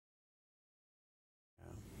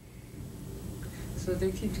So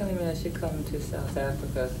they keep telling me I should come to South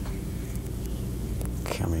Africa.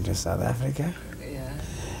 Coming to South Africa? Yeah.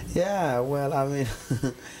 Yeah, well, I mean,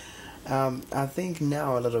 I think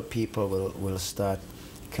now a lot of people will start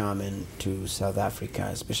coming to South Africa,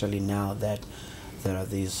 especially now that there are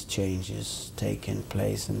these changes taking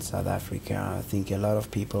place in South Africa. I think a lot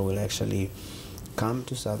of people will actually come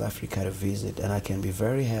to South Africa to visit, and I can be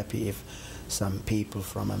very happy if some people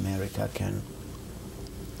from America can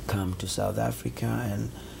come to South Africa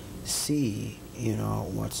and see, you know,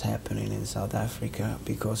 what's happening in South Africa,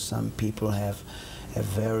 because some people have a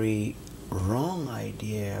very wrong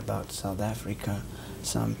idea about South Africa.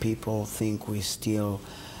 Some people think we still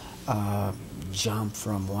jump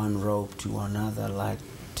from one rope to another like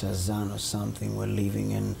Tarzan or something. We're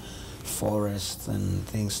living in forests and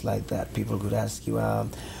things like that. People could ask you,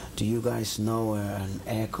 do you guys know an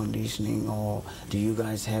air conditioning, or do you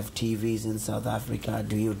guys have TVs in South Africa?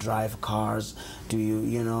 Do you drive cars? Do you,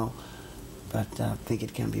 you know? But I think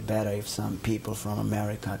it can be better if some people from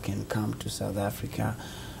America can come to South Africa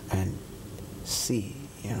and see,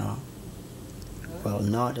 you know. Well,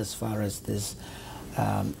 not as far as this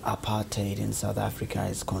apartheid in South Africa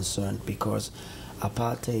is concerned, because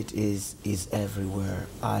apartheid is everywhere.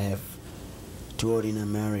 I have toured in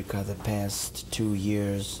America the past 2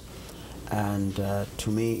 years, and to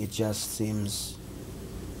me it just seems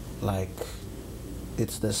like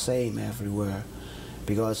it's the same everywhere,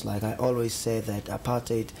 because like I always say that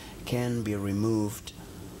apartheid can be removed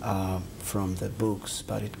from the books,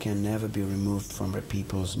 but it can never be removed from the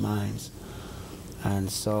people's minds. And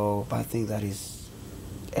so I think that is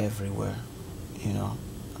everywhere, you know.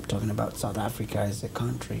 I'm talking about South Africa as a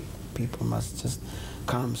country. People must just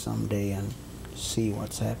come someday and see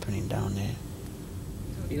what's happening down there.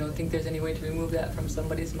 You don't think there's any way to remove that from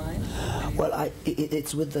somebody's mind? Well,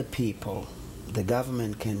 it's with the people. The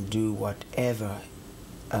government can do whatever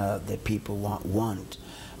the people want,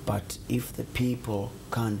 but if the people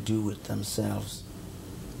can't do it themselves,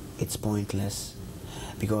 it's pointless.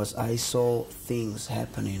 Because I saw things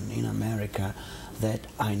happening in America that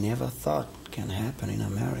I never thought can happen in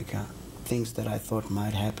America. Things that I thought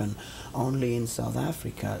might happen only in South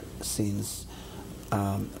Africa, since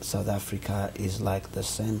South Africa is like the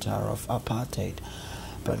center of apartheid.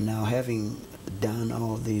 But now, having done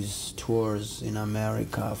all these tours in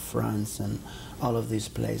America, France, and all of these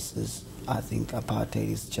places, I think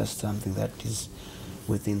apartheid is just something that is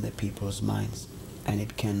within the people's minds, and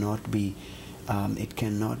it cannot be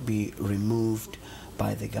removed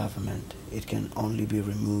by the government. It can only be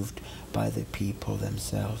removed by the people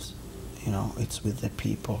themselves. You know, it's with the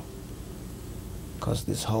people, because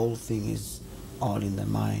this whole thing is all in the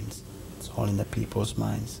minds. It's all in the people's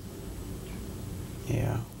minds.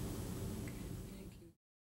 Yeah.